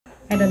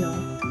I don't know.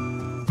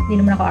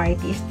 Hindi naman ako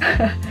artist.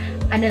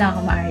 Ano lang ako,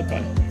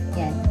 maarte.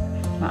 Yan.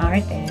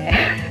 Maarte.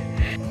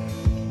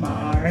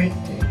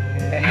 Maarte.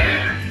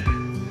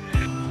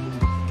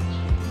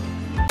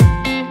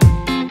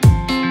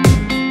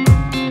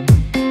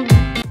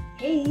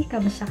 Hey,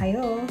 kamusta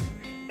kayo?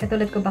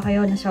 Katulad ko ba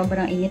kayo na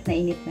sobrang init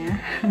na?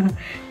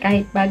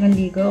 Kahit bagong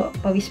ligo,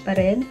 pawis pa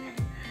rin.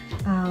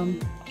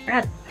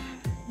 At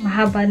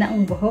mahaba na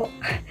ang buhok.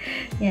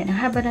 Yan, ang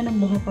haba na ng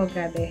buhok ko,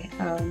 grabe.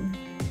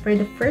 For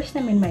the first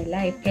time in my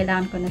life,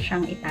 kailangan ko na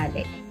siyang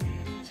itali.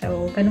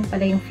 So, ganun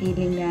pala yung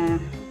feeling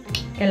na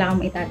kailangan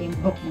mo itali yung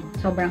buhok mo.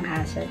 Sobrang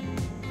hassle.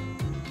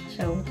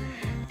 So,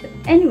 but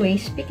anyway,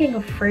 speaking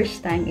of first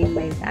time in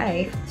my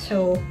life,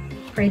 so,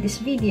 for this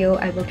video,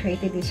 I will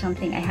try to do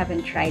something I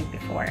haven't tried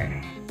before.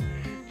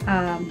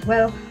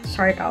 Well,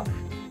 sort of.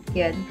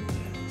 Yun.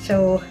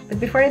 So, but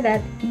before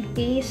that, in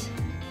case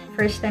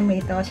first time mo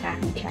ito sa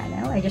aking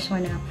channel, I just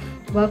wanna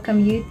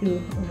welcome you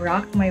to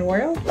Rock My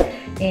World.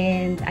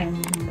 And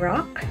I'm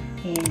Rock.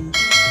 And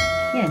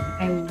yan,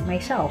 I'm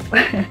myself.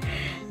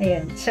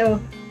 Ayan. So,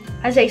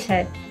 as I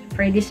said,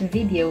 for this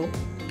video,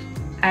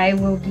 I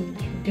will be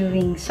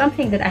doing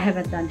something that I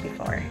haven't done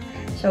before.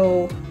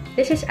 So,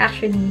 this is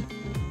actually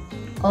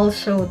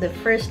also the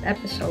first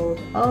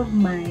episode of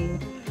my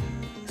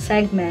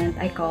segment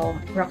I call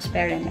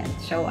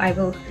ROCxperiment. So, I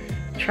will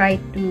try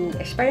to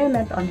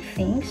experiment on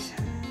things,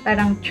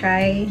 parang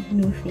try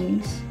new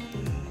things,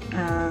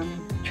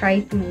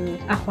 try to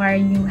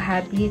acquire new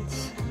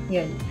habits,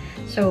 yun.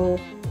 So,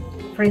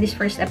 for this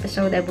first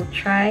episode, I will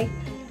try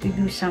to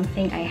do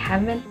something I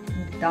haven't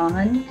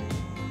done,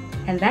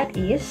 and that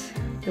is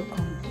to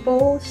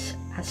compose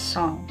a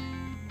song.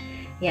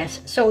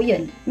 Yes, so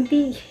yun,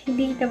 hindi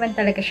naman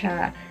talaga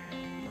siya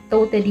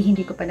totally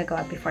hindi ko pa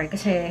nagawa before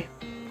kasi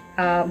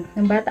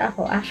nung bata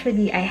ako,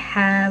 actually I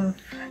had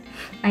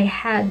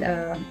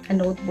a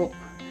notebook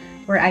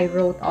where I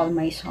wrote all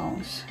my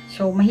songs.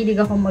 So mahilig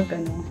ako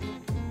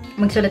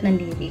magsulat ng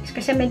lyrics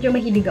kasi medyo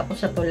mahilig ako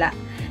sa tula.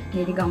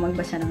 Mahilig ako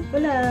magbasa ng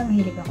tula,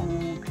 mahilig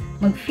akong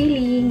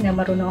mag-feeling na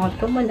marunong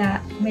ako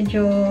tumula.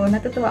 Medyo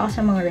natutuwa ako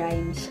sa mga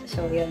rhymes.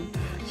 So yun.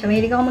 So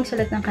mahilig ako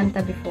magsulat ng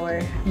kanta before,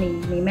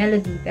 may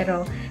melody,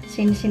 pero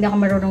since hindi ako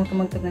marunong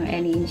tumugtog ng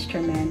any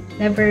instrument,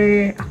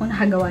 never ako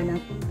nakagawa ng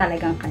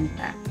talagang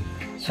kanta.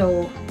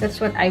 So that's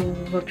what I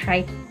will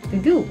try to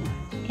do.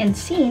 And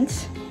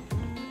since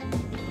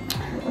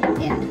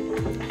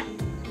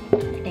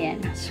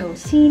so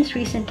since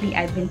recently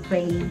I've been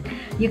playing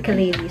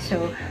ukulele,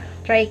 so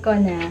try ko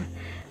na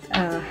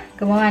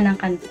gumawa ng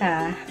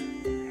kanta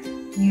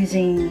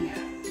using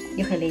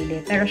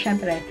ukulele. Pero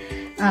syempre,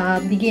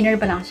 beginner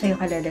pa lang ako sa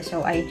ukulele,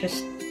 so I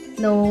just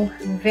know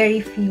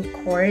very few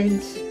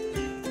chords.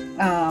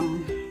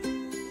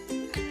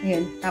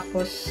 Yun.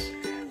 Tapos,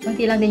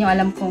 kunti lang din yung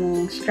alam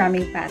kong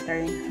strumming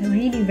pattern.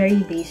 Really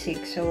very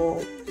basic, so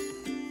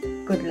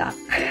good luck.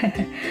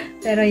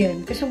 Pero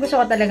yun, gusto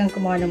ko talagang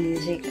gumawa ng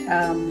music.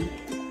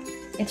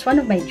 It's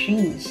one of my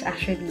dreams,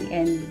 actually.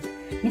 And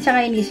minsan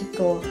nga inisip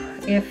ko,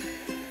 if,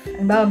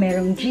 halimbawa,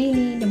 merong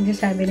genie na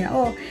magsasabi na,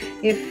 oh,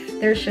 if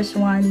there's just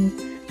one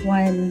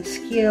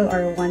skill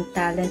or one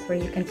talent where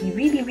you can be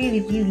really,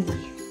 really, really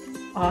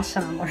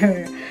awesome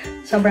or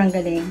sobrang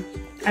galing,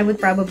 I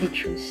would probably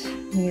choose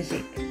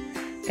music.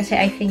 Kasi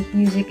I think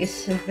music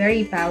is a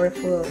very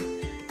powerful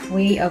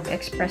way of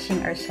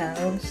expressing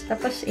ourselves.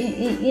 Tapos,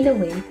 in a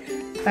way,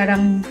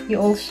 parang you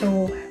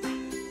also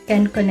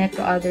can connect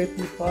to other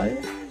people.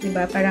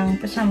 Diba? Parang,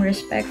 to some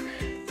respect,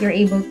 you're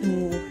able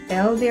to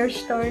tell their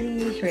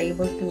stories, you're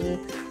able to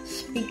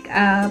speak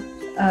out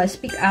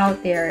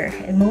their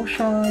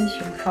emotions,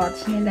 yung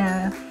thoughts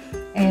nila.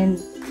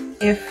 And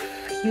if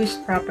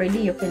used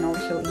properly, you can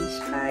also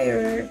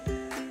inspire.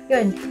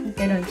 Yun,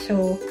 ganun.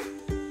 So,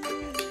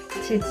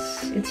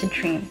 it's a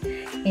dream.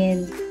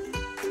 And,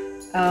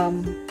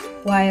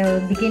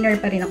 while beginner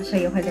pa rin ako sa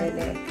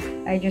ukulele,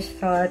 I just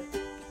thought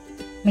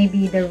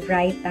maybe the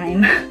right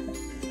time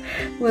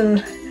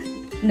will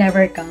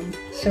never come.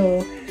 So,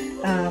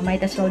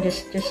 might as well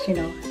just you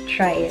know,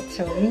 try it.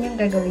 So, yun yung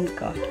gagawin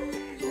ko.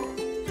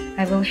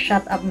 I will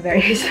shut up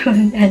very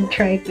soon and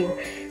try to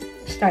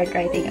start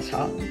writing a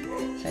song.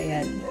 So,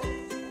 yan.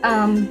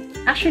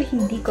 Actually,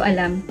 hindi ko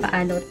alam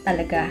paano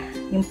talaga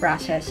yung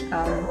process.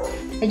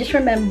 I just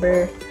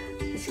remember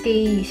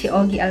kay si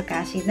Ogie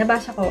Alcacid,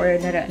 nabasa ko or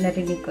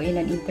narinig ko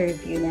in an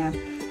interview na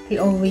he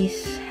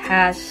always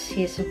has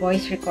his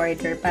voice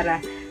recorder para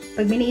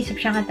pag biniisip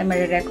siyang kanta,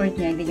 marirecord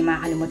niya, hindi niya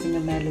makakalimutan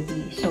yung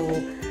melody. So,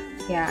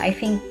 yeah, I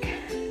think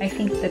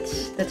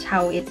that's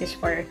how it is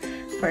for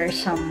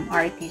some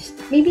artists.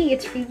 Maybe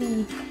it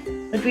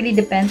really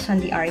depends on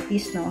the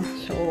artist, no?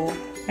 So,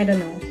 I don't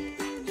know.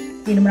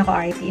 Hindi naman ako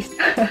artist.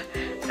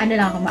 Ano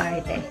lang ako,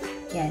 maarte.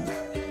 Yan.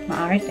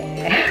 Maarte.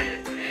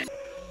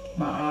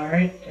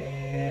 Maarte.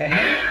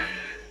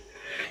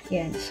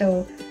 Yan.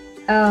 So,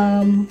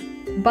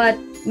 but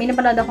may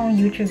napanood akong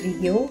YouTube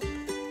video.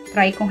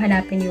 Try kong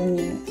hanapin yung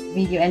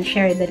video and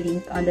share the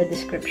link on the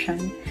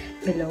description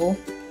below.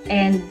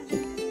 And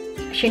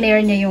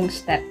shinare niya yung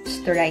steps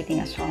to writing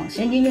a song.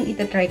 And yun yung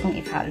itatry kong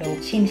i-follow.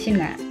 Since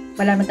yun nga,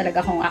 wala man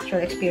talaga akong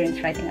actual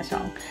experience writing a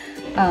song.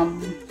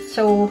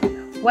 So,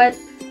 what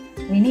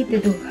we need to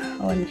do,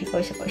 OMG,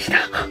 pawis na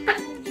ako.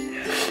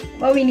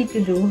 What we need to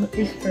do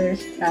is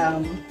first,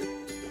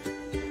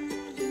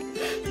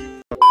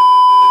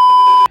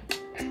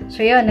 so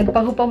yun,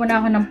 nagpahupa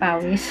muna ako ng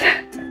pawis.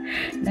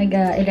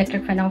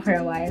 Nag-electric fan ako for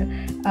a while.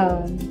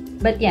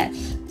 But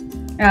yes,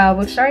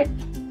 we'll start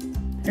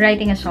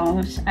writing a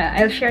song.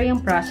 I'll share yung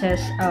process.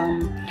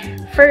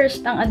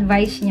 First, ang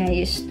advice niya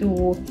is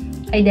to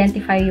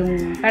identify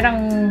yung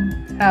parang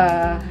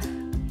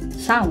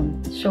sound.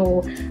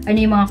 So, ano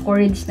yung mga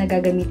chords na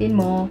gagamitin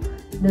mo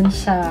dun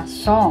sa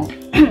song.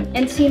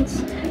 And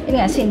since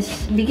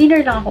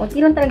beginner lang ako,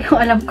 hindi lang talaga yung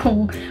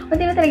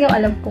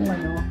alam kong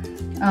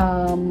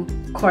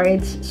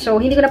chords. So,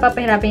 hindi ko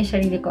napapahirapan yung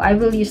sarili ko. I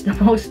will use the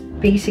most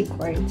basic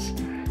chords.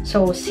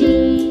 So,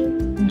 C,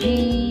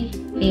 G,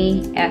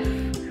 A, F.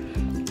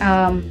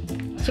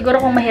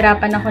 Siguro kung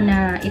mahirapan ako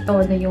na ito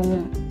na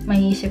yung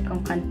maiisip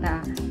kong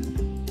kanta,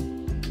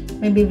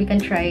 maybe we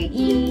can try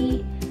E,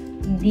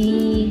 D,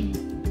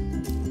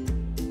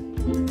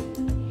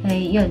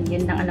 ay, yun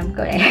lang alam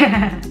ko eh.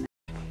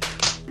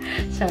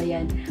 So,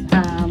 yan.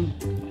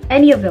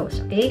 Any of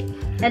those, okay?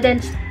 And then,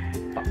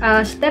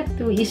 step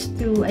 2 is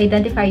to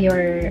identify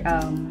your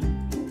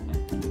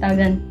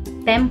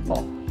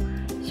tempo.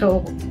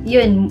 So,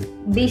 yun,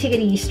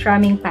 basically,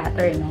 strumming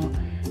pattern, no?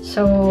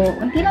 So,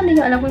 unti lang din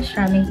yung alam ko yung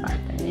strumming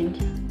pattern.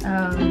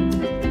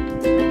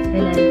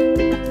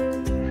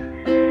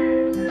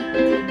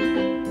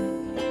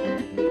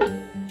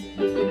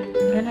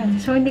 Ganun.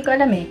 So, hindi ko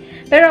alam eh.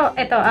 Pero,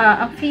 ito,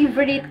 ang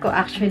favorite ko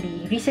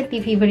actually, recently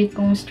favorite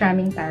kong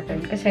strumming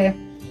pattern. Kasi,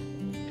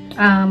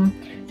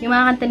 yung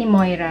mga kanta ni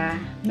Moira,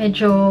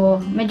 medyo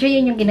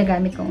yun yung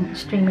ginagamit kong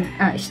strumming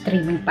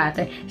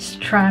pattern.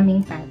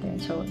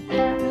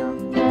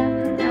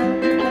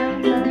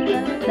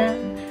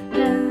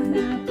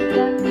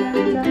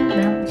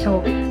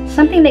 So,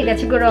 something like that.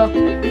 Siguro,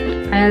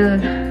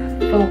 I'll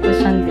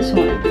focus on this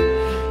one.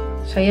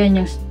 So, yun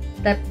yung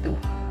step 2.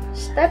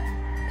 Step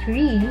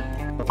 3.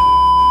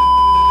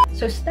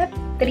 So, step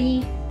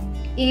 3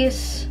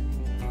 is,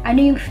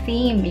 ano yung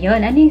theme?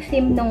 Yun, ano yung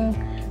theme nung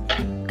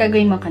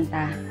gagawin mong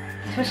kanta?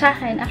 So, sa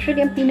akin,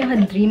 actually, ang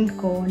pinaka-dream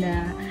ko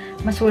na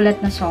masulat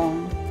na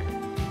song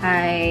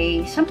ay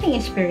something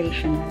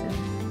inspirational.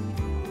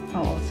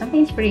 Oo,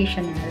 something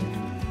inspirational.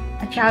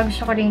 At saka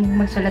gusto ko rin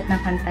magsulat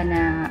ng kanta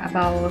na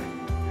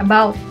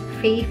about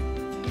faith,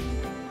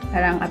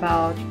 parang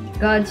about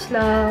God's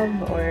love,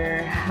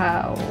 or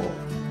how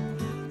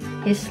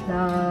His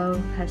love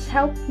has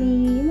helped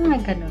me,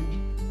 mga ganun.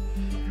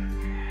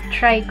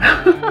 Try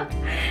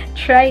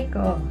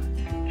ko.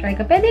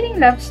 Pwede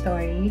rin love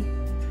story.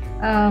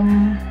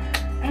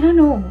 I don't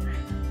know.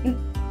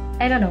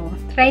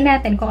 Try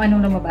natin kung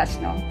anong lumabas,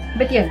 no?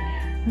 But yun,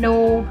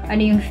 know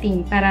ano yung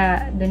theme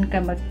para dun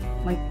ka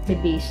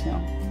mag-base, no?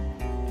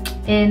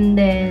 And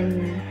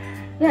then,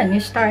 yan,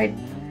 you start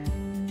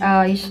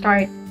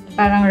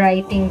parang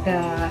writing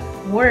the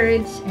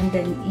words and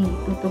then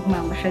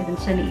itutugma mo siya dun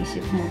sa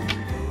naisip mo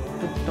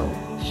tugtog.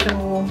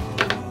 So,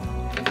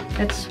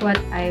 that's what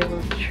I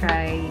will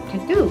try to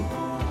do.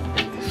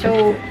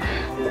 So,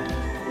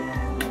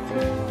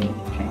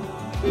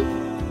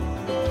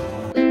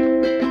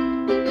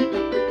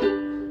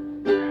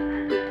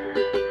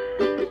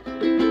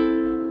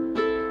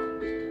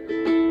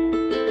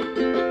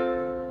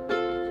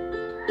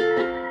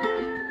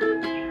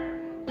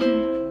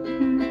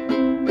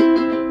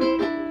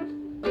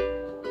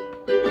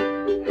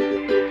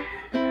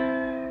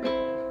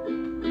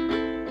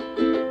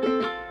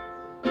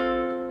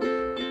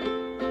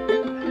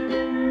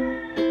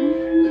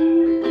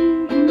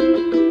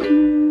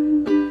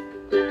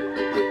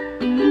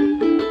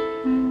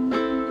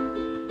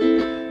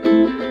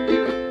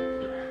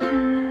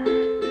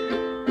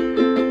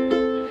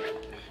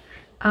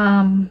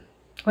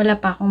 wala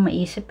pa akong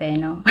maisip eh,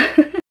 no?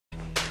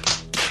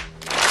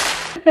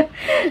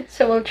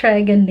 So, we'll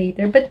try again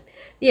later. But,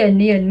 yun,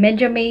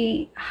 medyo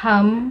may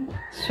hum.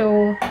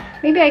 So,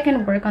 maybe I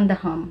can work on the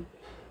hum.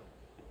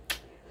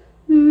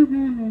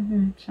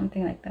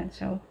 Something like that.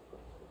 So,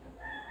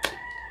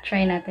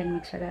 try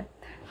natin magsulat.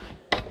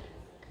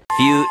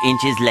 Few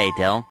inches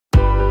later.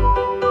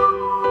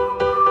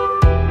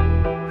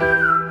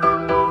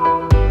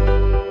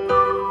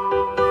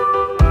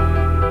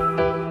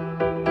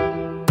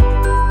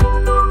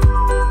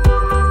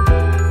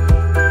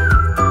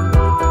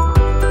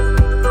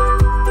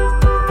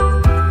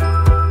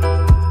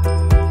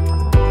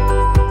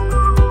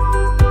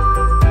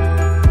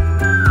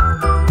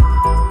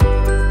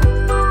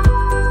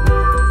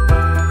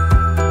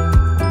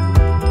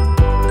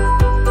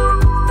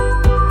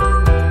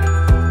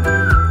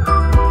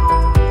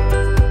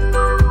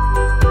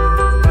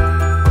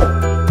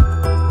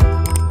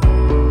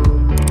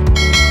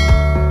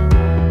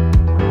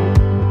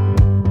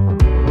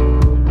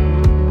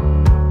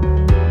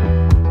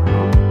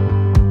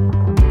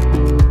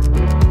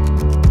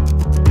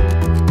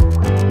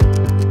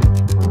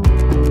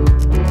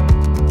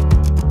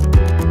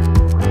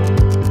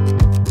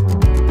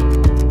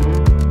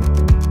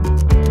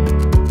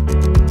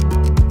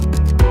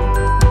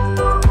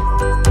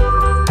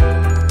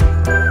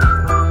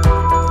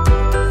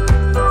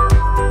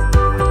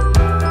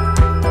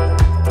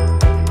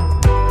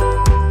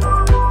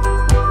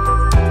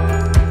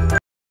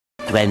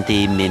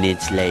 20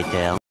 minutes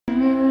later.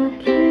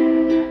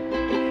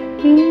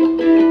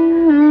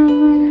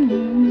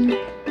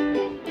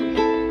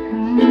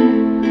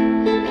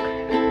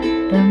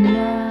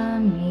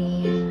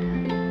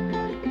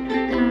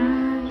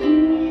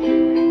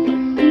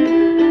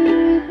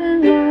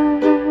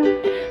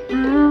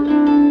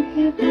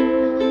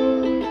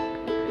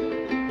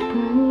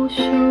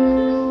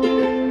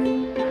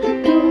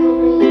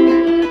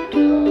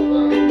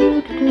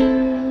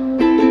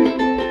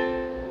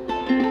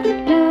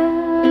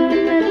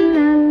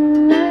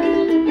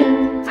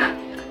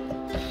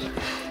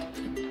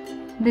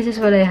 This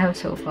is what I have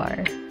so far.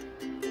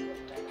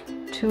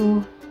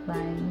 2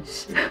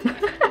 lines.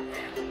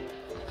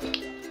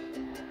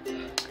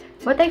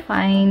 What I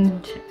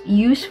find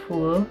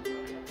useful,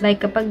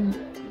 like kapag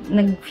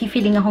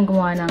nag-feeling akong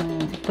gumawa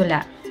ng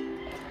tula,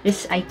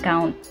 is I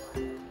count.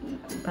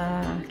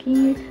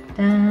 Bakit?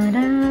 Da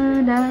da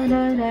da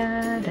da da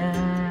da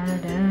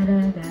da da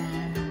da.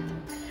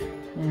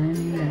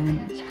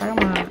 So, parang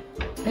mga,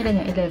 ilan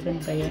yung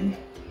 11 ba yan?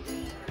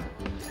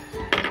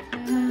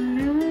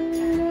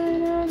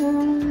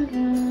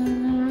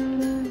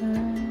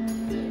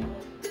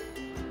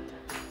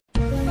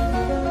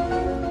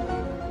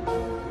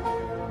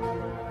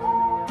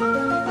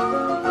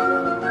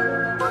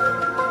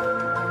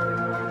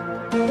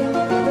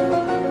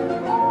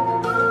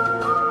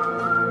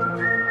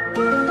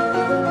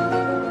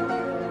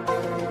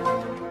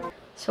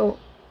 So,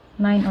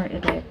 9 or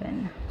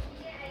 11.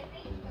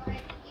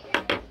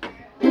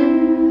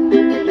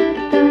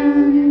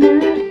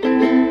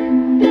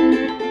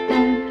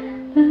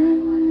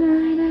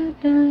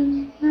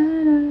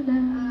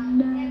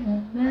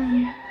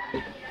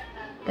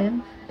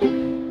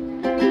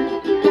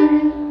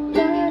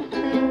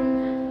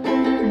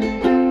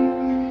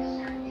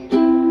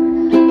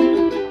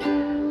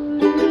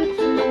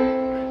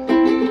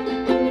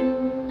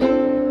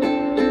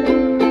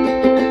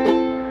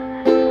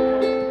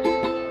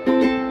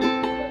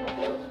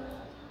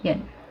 Yan.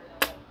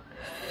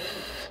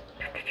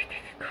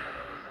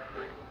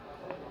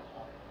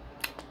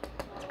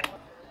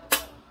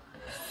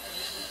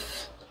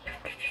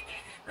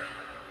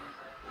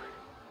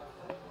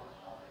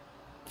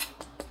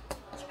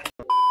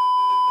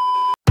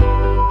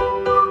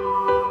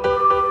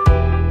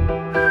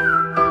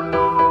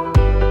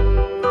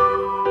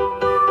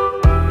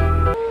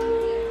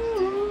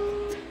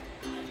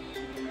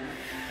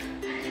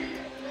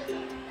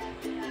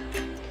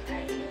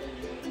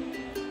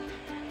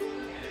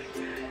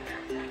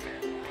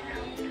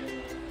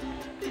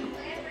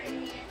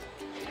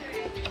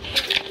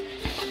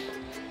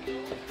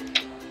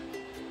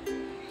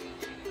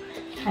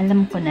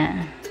 Alam ko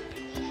na.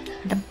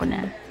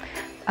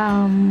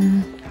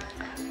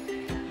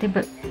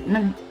 Diba,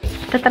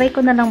 tatry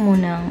ko na lang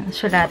munang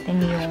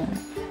sulatin yung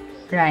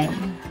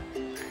rhyme.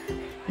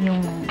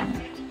 Yung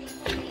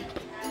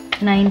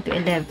 9 to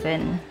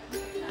 11.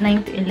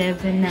 9 to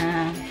 11 na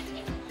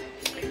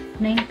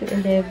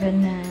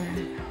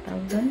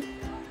tawag doon?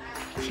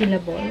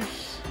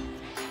 Syllables.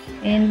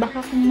 And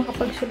baka kung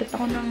makapagsulat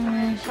ako ng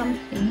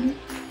something,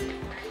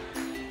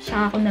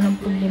 saka ako na lang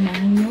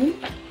problemahin yung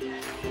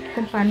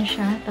kung paano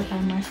siya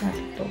tatama sa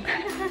tugtog.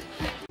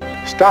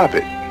 Stop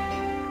it.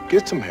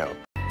 Get some help.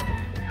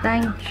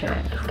 Time check.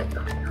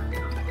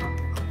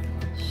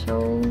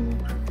 So,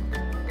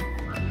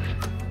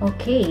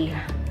 okay.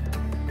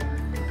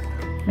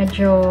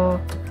 Medyo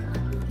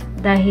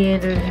dahil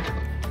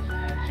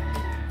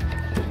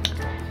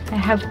I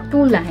have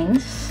 2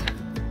 lines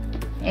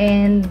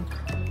and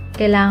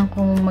kailangan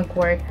kong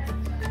mag-work.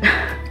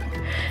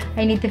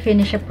 I need to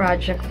finish a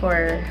project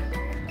for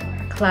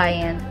a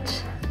client.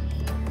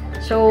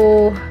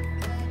 So,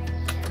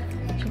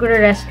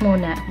 siguro rest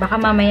muna. Baka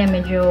mamaya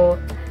medyo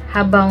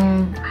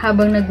habang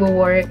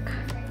nagwo-work,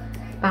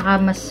 baka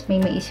mas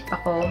may maisip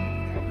ako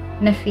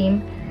na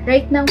theme.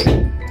 Right now,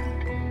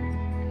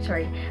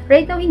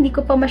 hindi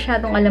ko pa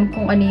masyadong alam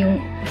kung ano yung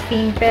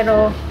theme,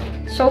 pero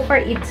so far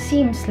it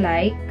seems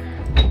like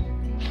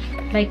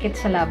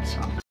it's a love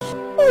song.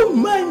 Oh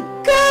my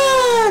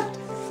God!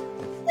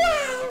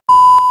 Wow!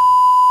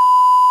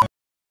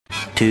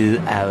 2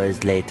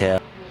 hours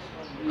later.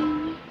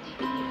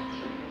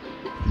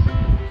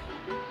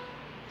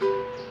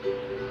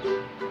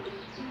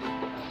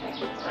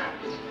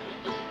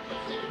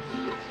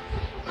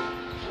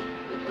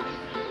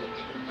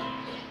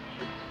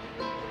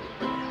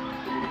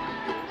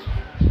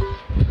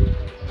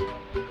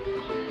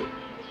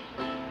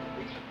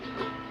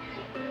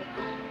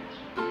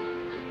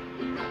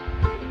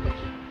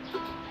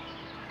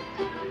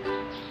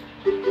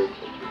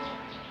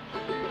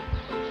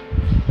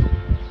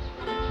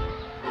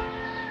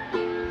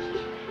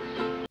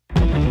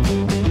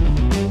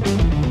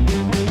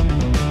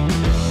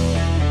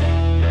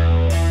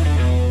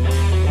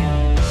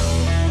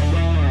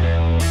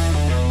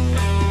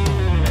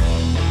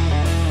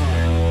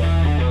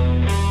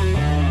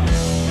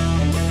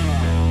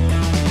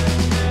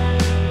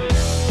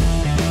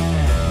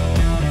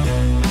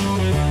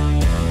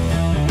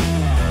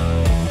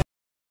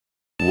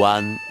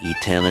 One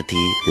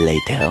eternity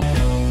later.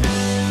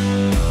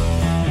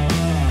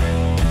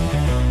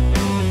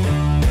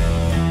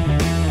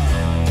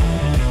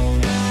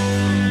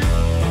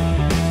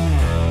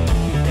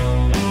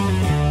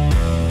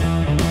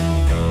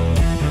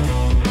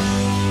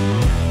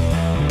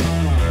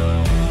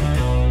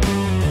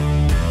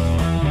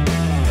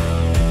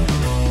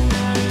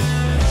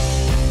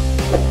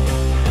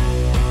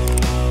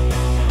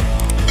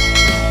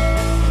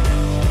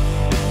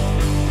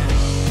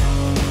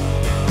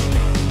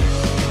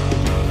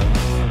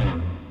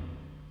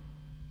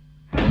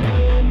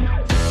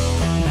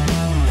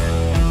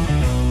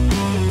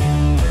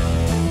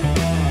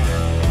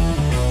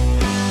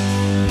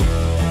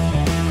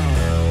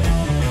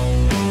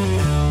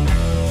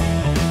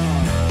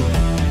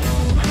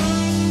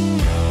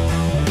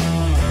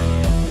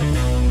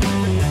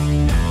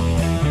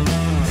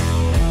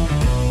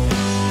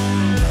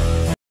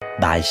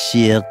 by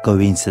sheer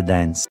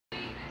coincidence.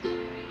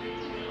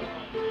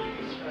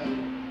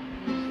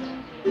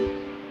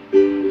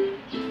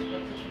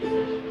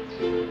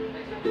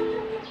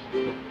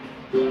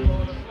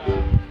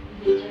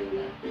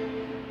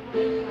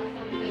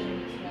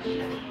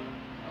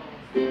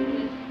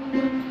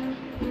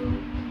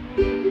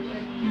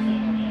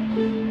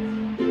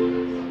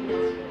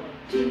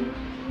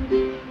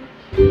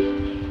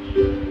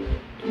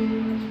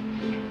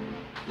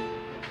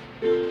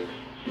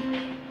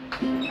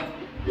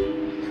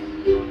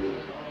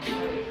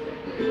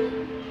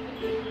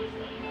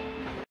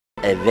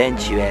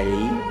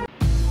 Eventually,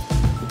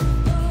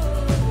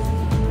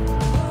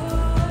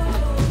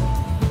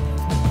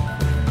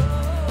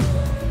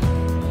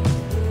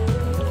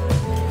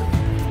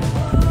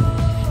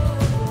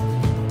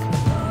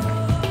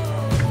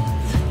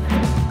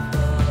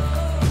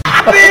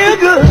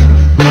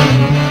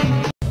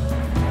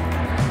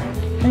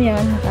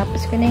 ayun,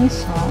 tapos ko na yung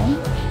song.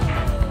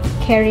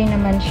 Carry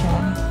naman siya.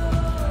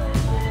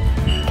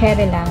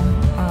 Carry lang.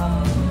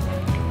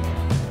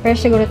 Pero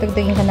siguro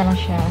tugtugin ko na lang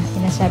siya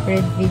in a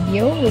separate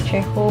video, which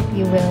I hope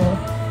you will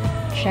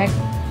check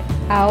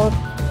out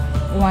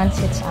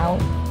once it's out.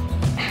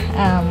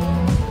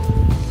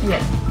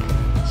 Yeah.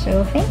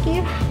 So, thank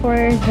you for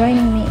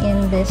joining me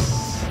in this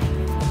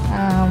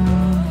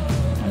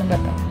ano ba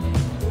to?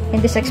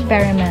 In this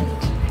experiment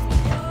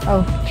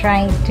of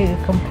trying to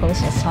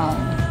compose a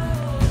song.